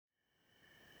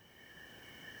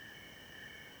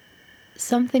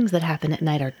Some things that happen at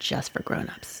night are just for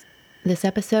grown-ups. This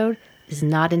episode is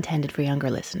not intended for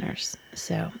younger listeners,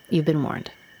 so you've been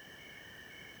warned.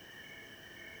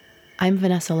 I'm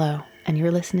Vanessa Lowe, and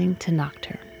you're listening to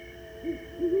Nocturne.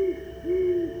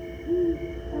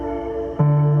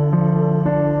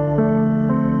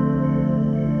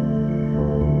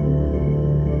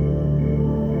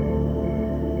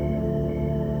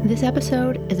 This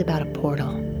episode is about a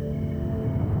portal.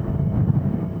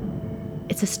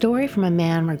 It's a story from a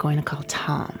man we're going to call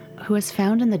Tom, who has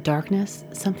found in the darkness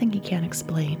something he can't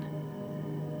explain.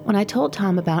 When I told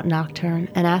Tom about Nocturne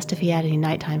and asked if he had any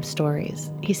nighttime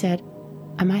stories, he said,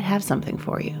 "I might have something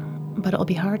for you, but it'll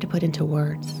be hard to put into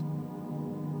words."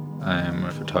 I'm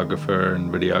a photographer and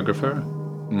videographer.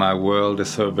 My world is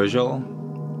so visual,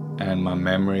 and my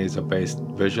memories are based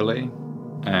visually.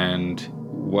 And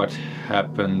what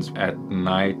happens at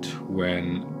night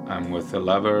when I'm with a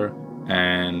lover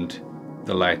and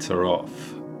the lights are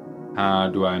off? How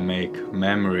do I make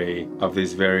memory of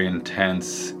these very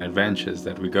intense adventures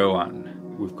that we go on?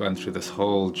 We've gone through this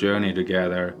whole journey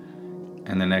together,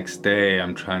 and the next day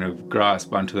I'm trying to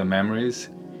grasp onto the memories,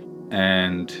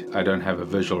 and I don't have a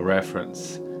visual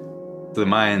reference. The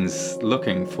mind's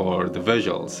looking for the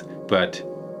visuals, but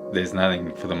there's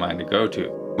nothing for the mind to go to,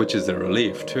 which is a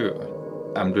relief too.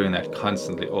 I'm doing that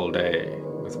constantly all day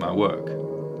with my work.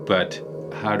 But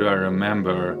how do I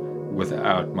remember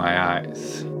without my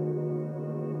eyes?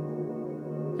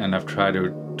 And I've tried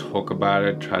to talk about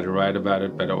it, try to write about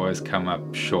it, but I always come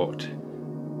up short.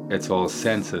 It's all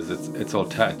senses, it's all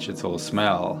touch, it's all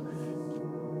smell.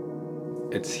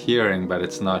 It's hearing, but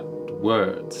it's not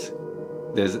words.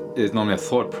 There's normally a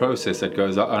thought process that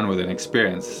goes on with an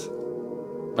experience,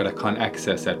 but I can't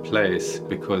access that place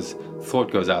because thought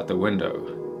goes out the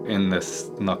window in this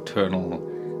nocturnal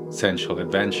sensual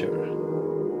adventure.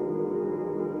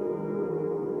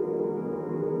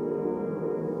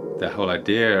 The whole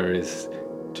idea is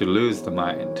to lose the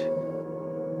mind.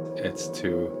 It's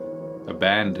to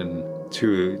abandon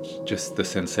to just the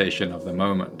sensation of the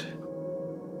moment.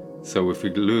 So if we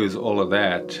lose all of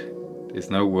that, there's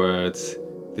no words,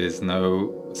 there's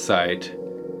no sight.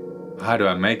 How do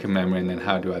I make a memory, and then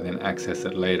how do I then access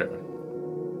it later?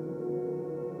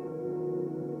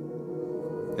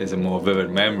 There's a more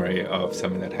vivid memory of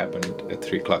something that happened at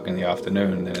 3 o'clock in the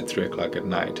afternoon than at 3 o'clock at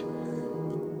night.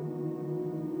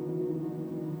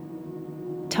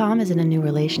 Tom is in a new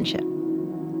relationship.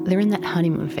 They're in that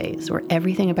honeymoon phase where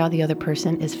everything about the other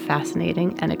person is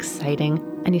fascinating and exciting,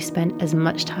 and you spend as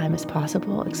much time as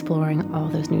possible exploring all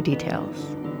those new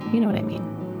details. You know what I mean?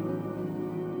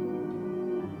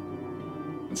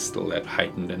 It's still that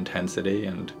heightened intensity,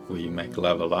 and where you make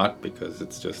love a lot because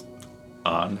it's just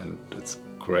on and it's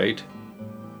great.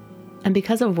 And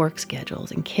because of work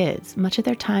schedules and kids, much of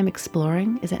their time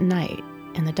exploring is at night,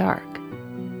 in the dark.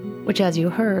 Which, as you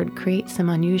heard, creates some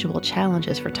unusual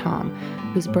challenges for Tom,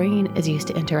 whose brain is used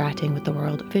to interacting with the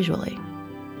world visually.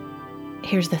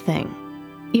 Here's the thing.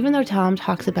 Even though Tom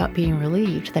talks about being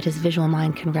relieved that his visual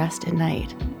mind can rest at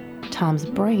night, Tom's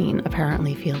brain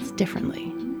apparently feels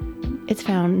differently. It's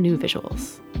found new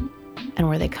visuals, and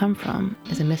where they come from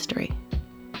is a mystery.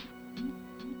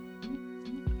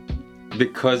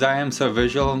 Because I am so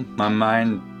visual, my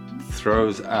mind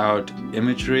throws out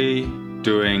imagery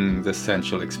doing the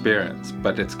sensual experience,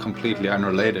 but it's completely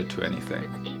unrelated to anything.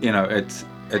 You know, it's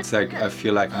like I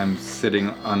feel like I'm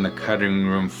sitting on the cutting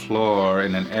room floor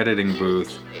in an editing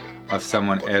booth of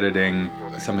someone editing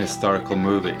some historical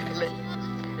movie.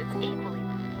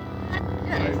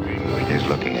 He's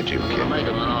looking at you, kid.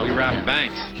 We robbed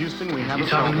banks. Houston, we have a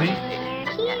problem.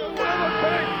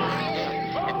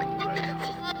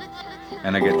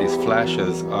 And I get these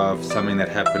flashes of something that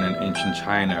happened in ancient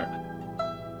China,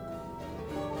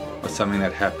 or something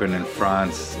that happened in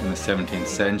France in the 17th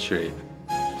century,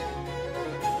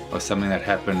 or something that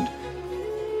happened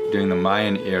during the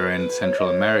Mayan era in Central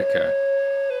America.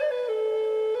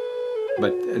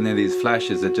 And then these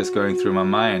flashes are just going through my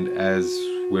mind as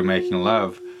we're making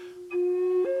love.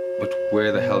 But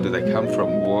where the hell do they come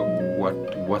from?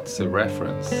 What's the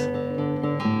reference?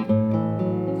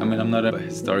 I mean, I'm not a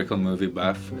historical movie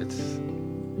buff.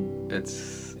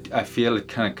 I feel it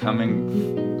kind of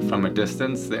coming from a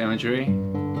distance, the imagery.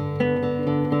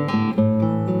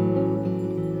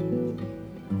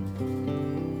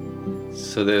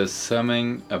 So there's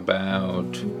something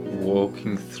about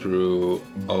walking through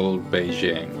old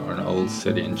Beijing or an old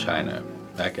city in China,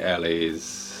 back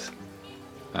alleys,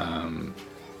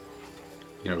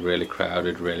 really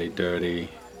crowded, really dirty,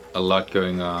 a lot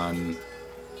going on.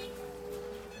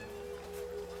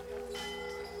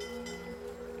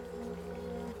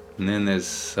 And then there's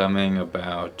something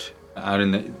about out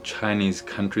in the Chinese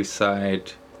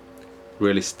countryside,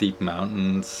 really steep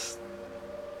mountains,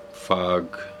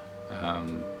 fog,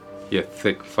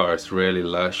 thick forest, really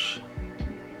lush.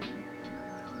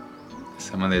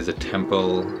 There's a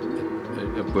temple,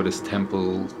 a Buddhist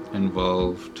temple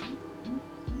involved,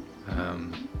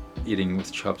 eating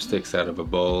with chopsticks out of a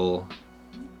bowl.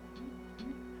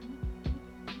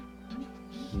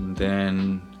 And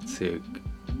then, let's see,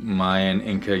 Mayan,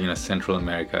 Inca, Central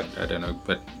America, I don't know,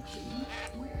 but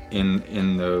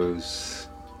in those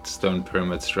stone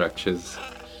pyramid structures,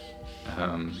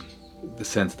 the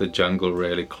sense of the jungle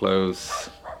really close,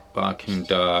 barking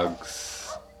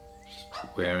dogs,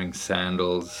 wearing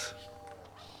sandals.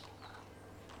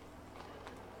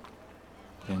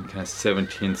 Then kind of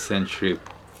 17th century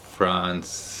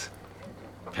France,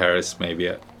 Paris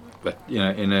maybe, but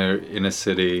in a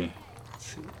city,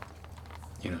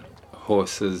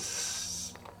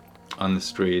 horses on the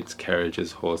streets,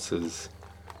 carriages, horses,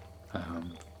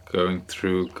 going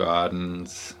through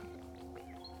gardens.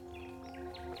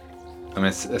 I mean,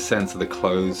 it's a sense of the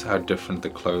clothes, how different the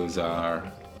clothes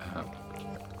are,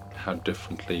 how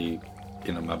differently,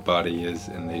 my body is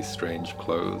in these strange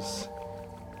clothes.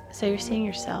 So you're seeing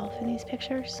yourself in these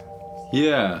pictures?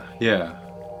 Yeah.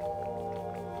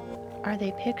 Are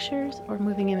they pictures or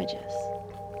moving images?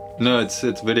 No, it's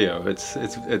video.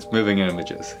 It's moving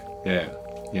images. Yeah.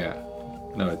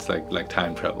 No, it's like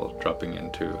time travel, dropping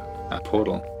into a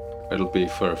portal. It'll be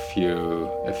for a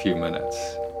few minutes.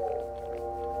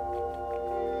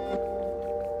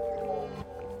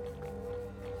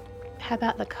 How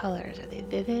about the colors? Are they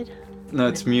vivid? No,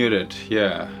 it's muted.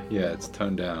 Yeah, it's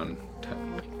toned down.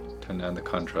 Turn down the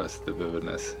contrast, the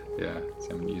vividness. Yeah,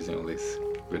 so I'm using all these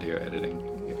video editing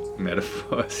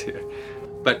metaphors here.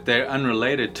 But they're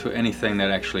unrelated to anything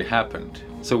that actually happened.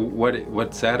 So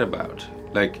what's that about?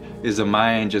 Like, is a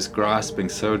Mayan just grasping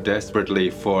so desperately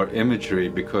for imagery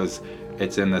because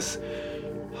it's in this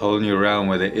whole new realm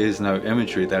where there is no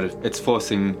imagery, that it's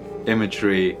forcing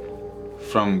imagery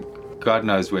from God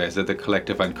knows where? Is it the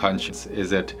collective unconscious?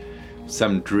 Is it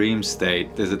some dream state?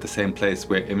 Is it the same place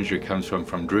where imagery comes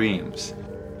from dreams?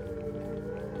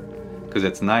 Because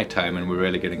it's nighttime and we're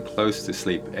really getting close to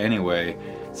sleep anyway,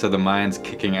 so the mind's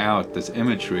kicking out this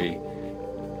imagery,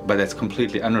 but it's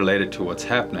completely unrelated to what's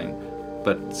happening.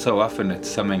 But so often it's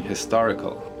something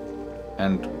historical.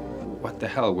 And what the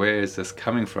hell, where is this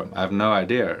coming from? I have no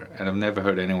idea, and I've never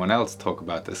heard anyone else talk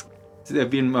about this. There have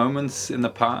been moments in the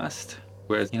past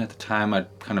where, at the time I'd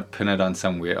kind of pin it on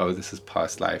some weird, this is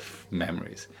past life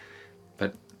memories.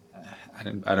 But I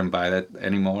don't buy that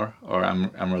anymore, or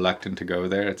I'm reluctant to go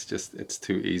there. It's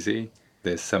too easy.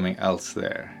 There's something else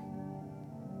there.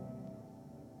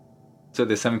 So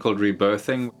there's something called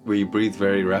rebirthing, where you breathe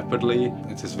very rapidly.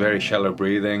 It's this very shallow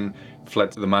breathing,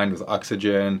 floods the mind with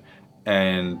oxygen.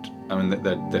 And I mean,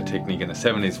 the technique in the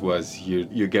 70s was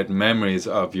you get memories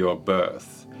of your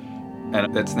birth.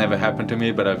 And that's never happened to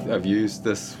me, but I've used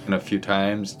this a few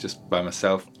times just by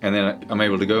myself. And then I'm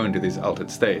able to go into these altered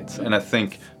states. And I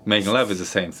think making love is the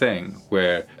same thing,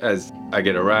 where as I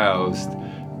get aroused,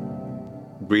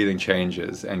 breathing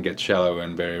changes and gets shallow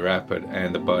and very rapid,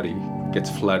 and the body gets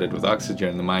flooded with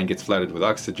oxygen, the mind gets flooded with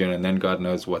oxygen, and then God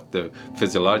knows what the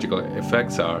physiological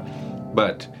effects are.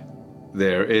 But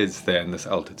there is then this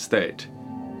altered state.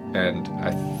 And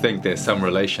I think there's some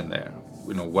relation there,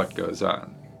 what goes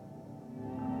on.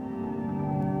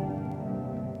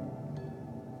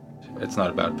 It's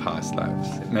not about past lives.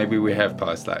 Maybe we have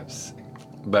past lives,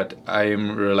 but I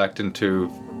am reluctant to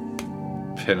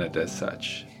pin it as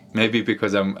such. Maybe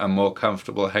because I'm more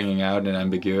comfortable hanging out in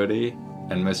ambiguity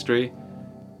and mystery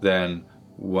than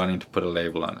wanting to put a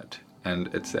label on it. And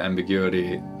it's the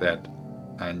ambiguity that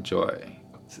I enjoy.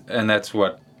 And that's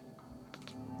what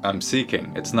I'm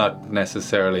seeking. It's not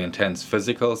necessarily intense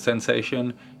physical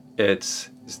sensation. It's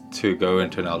to go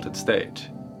into an altered state,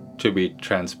 to be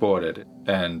transported.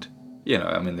 And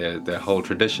there are whole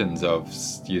traditions of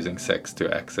using sex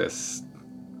to access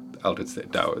altered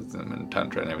state, Taoism and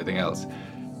Tantra and everything else.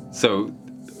 So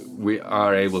we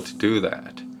are able to do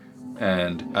that.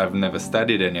 And I've never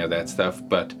studied any of that stuff,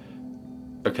 but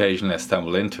occasionally I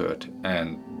stumble into it,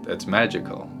 and it's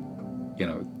magical.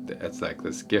 It's like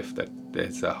this gift that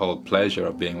it's a whole pleasure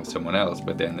of being with someone else,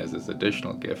 but then there's this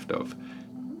additional gift of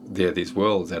there are these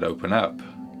worlds that open up,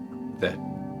 that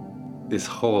these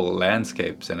whole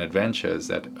landscapes and adventures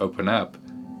that open up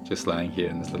just lying here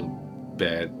in this little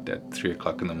bed at 3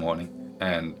 o'clock in the morning.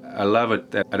 And I love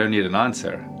it that I don't need an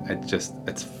answer.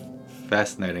 It's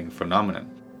fascinating phenomenon.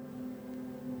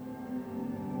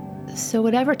 So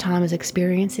whatever Tom is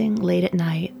experiencing late at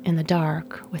night in the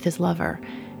dark with his lover,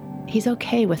 he's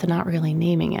okay with not really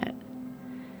naming it.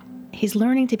 he's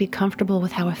learning to be comfortable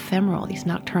with how ephemeral these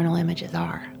nocturnal images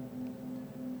are.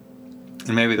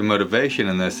 And maybe the motivation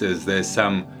in this is there's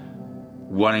some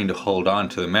wanting to hold on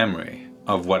to the memory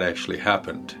of what actually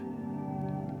happened.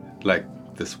 Like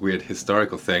this weird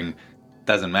historical thing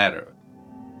doesn't matter.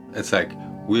 It's like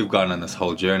we've gone on this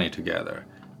whole journey together,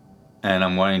 and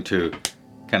I'm wanting to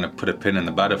kind of put a pin in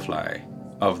the butterfly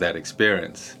of that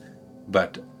experience,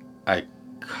 but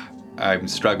I'm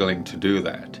struggling to do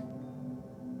that.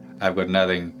 I've got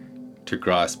nothing to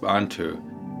grasp onto.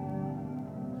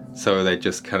 So that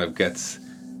just kind of gets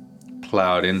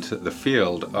plowed into the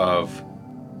field of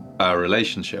our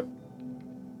relationship.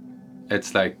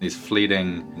 It's like these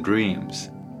fleeting dreams.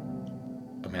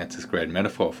 I mean, it's this great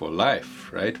metaphor for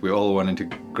life, right? We're all wanting to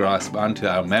grasp onto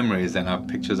our memories and our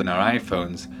pictures in our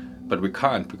iPhones, but we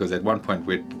can't because at one point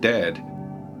we're dead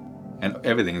and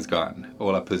everything's gone,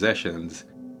 all our possessions.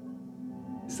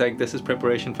 It's like this is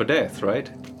preparation for death,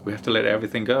 right? We have to let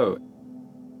everything go.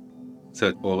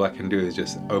 So all I can do is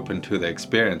just open to the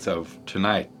experience of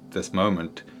tonight, this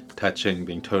moment, touching,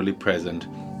 being totally present,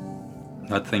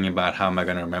 not thinking about how am I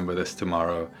going to remember this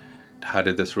tomorrow, how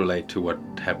did this relate to what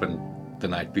happened the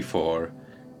night before.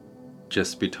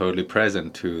 Just be totally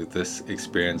present to this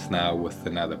experience now with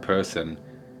another person.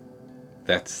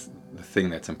 That's the thing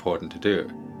that's important to do.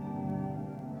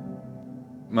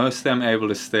 Most of them are able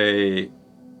to stay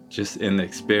just in the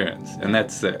experience, and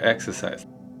that's the exercise.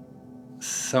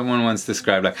 Someone once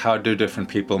described like how do different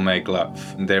people make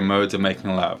love, and their modes of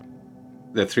making love.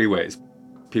 There are three ways.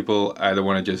 People either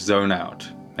want to just zone out,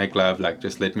 make love like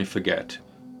just let me forget.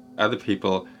 Other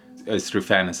people is through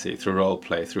fantasy, through role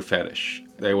play, through fetish.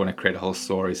 They want to create a whole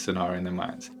story scenario in their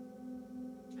minds.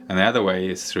 And the other way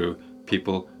is through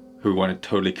people who want to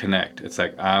totally connect. It's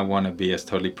like I want to be as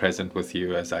totally present with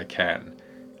you as I can.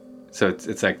 So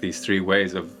it's like these three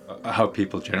ways of how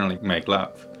people generally make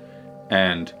love.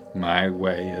 And my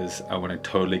way is I want to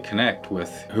totally connect with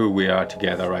who we are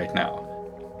together right now.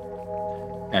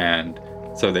 And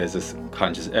so there's this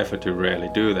conscious effort to really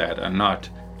do that and not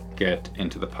get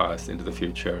into the past, into the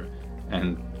future,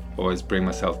 and always bring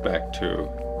myself back to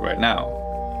right now.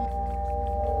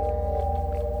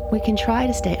 We can try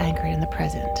to stay anchored in the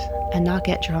present and not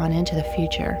get drawn into the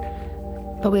future,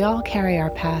 but we all carry our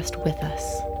past with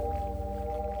us.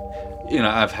 You know,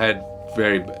 I've had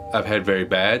very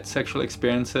bad sexual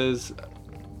experiences.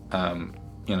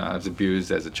 You know, I was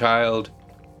abused as a child.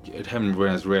 It happened when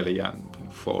I was really young,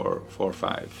 4 or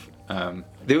 5.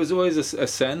 There was always a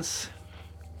sense,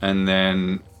 and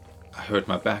then I hurt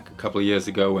my back a couple of years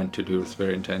ago, went to do this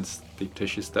very intense deep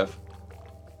tissue stuff.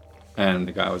 And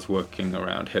the guy was working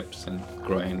around hips and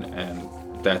groin, and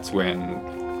that's when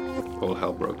all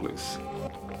hell broke loose.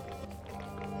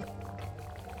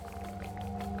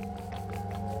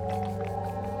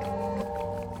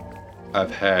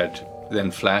 I've had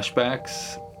then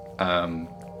flashbacks,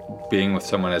 being with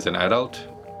someone as an adult.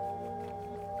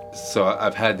 So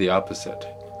I've had the opposite,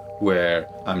 where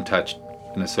I'm touched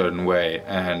in a certain way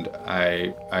and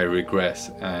I regress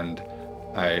and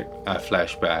I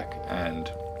flash back and,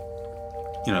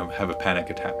 you know, have a panic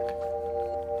attack.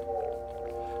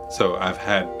 So I've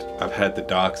had the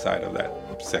dark side of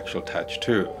that sexual touch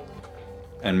too.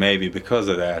 And maybe because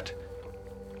of that,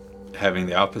 having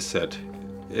the opposite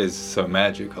is so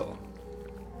magical.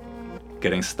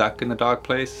 Getting stuck in the dark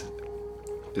place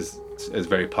is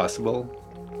very possible.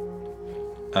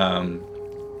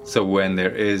 So when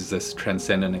there is this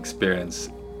transcendent experience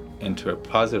into a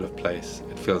positive place,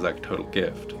 it feels like a total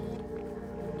gift.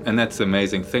 And that's the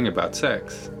amazing thing about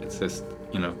sex. It's just,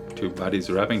 you know, two bodies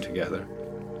rubbing together.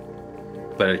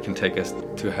 But it can take us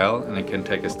to hell and it can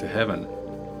take us to heaven.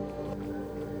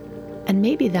 And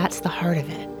maybe that's the heart of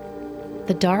it.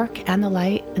 The dark and the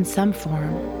light, in some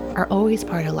form, are always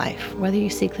part of life, whether you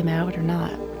seek them out or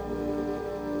not.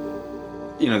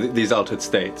 You know, these altered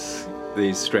states,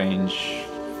 these strange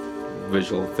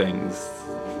visual things,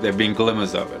 there have been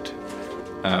glimmers of it.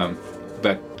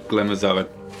 But glimmers of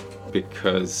it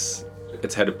because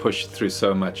it's had to push through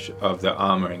so much of the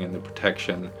armoring and the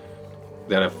protection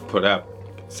that I've put up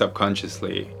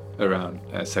subconsciously around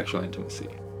sexual intimacy.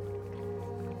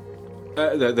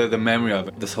 The memory of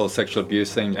it, this whole sexual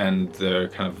abuse thing and the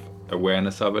kind of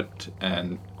awareness of it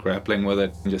and grappling with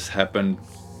it just happened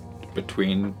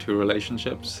between two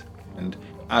relationships. And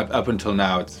up until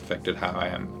now, it's affected how I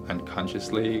am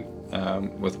unconsciously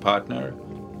with a partner.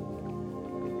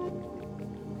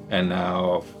 And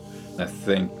now I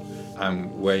think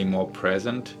I'm way more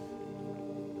present.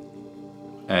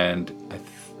 And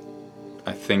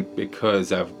I think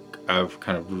because I've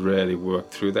kind of really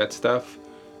worked through that stuff,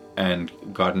 and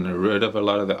gotten rid of a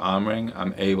lot of the armoring,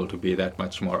 I'm able to be that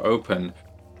much more open,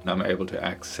 and I'm able to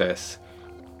access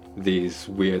these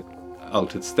weird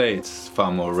altered states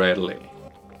far more readily.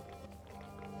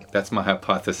 That's my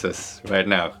hypothesis right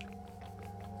now.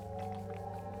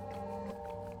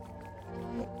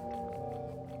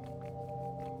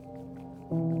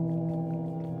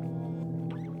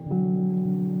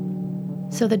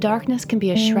 So the darkness can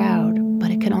be a shroud,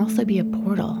 but it can also be a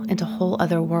portal into whole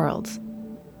other worlds.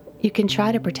 You can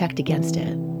try to protect against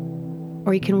it,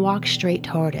 or you can walk straight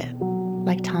toward it,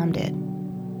 like Tom did.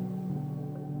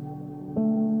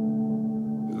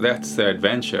 That's the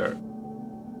adventure.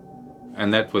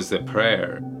 And that was the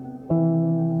prayer.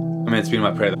 I mean, it's been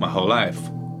my prayer my whole life.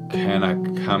 Can I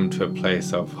come to a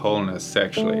place of wholeness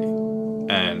sexually?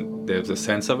 And there's a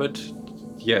sense of it.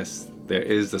 Yes, there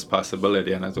is this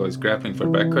possibility, and I was always grappling for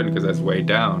it, but I couldn't because I was weighed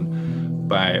down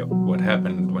by what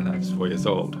happened when I was 4 years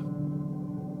old.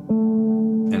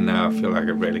 And now I feel like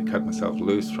I've really cut myself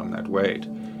loose from that weight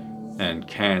and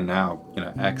can now,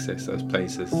 access those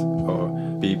places or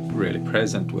be really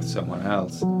present with someone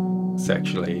else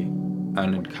sexually,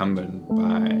 unencumbered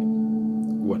by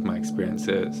what my experience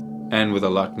is. And with a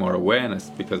lot more awareness,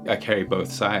 because I carry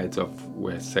both sides of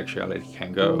where sexuality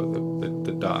can go,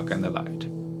 the dark and the light.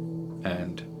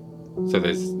 And so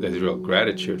there's real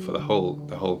gratitude for the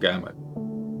whole gamut.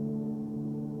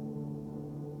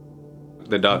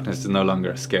 The darkness is no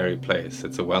longer a scary place.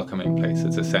 It's a welcoming place.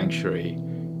 It's a sanctuary.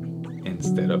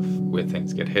 Instead of where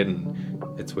things get hidden,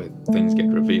 it's where things get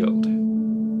revealed.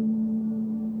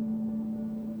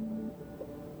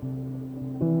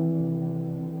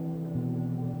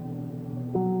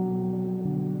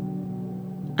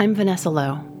 I'm Vanessa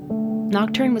Lowe.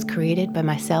 Nocturne was created by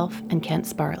myself and Kent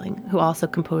Sparling, who also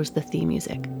composed the theme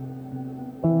music.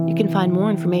 You can find more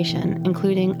information,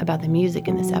 including about the music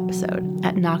in this episode,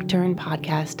 at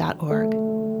nocturnepodcast.org.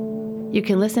 You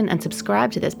can listen and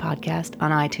subscribe to this podcast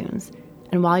on iTunes,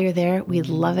 and while you're there, we'd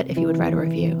love it if you would write a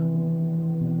review.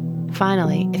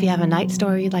 Finally, if you have a night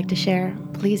story you'd like to share,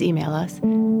 please email us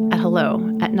at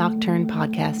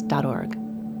hello@nocturnepodcast.org.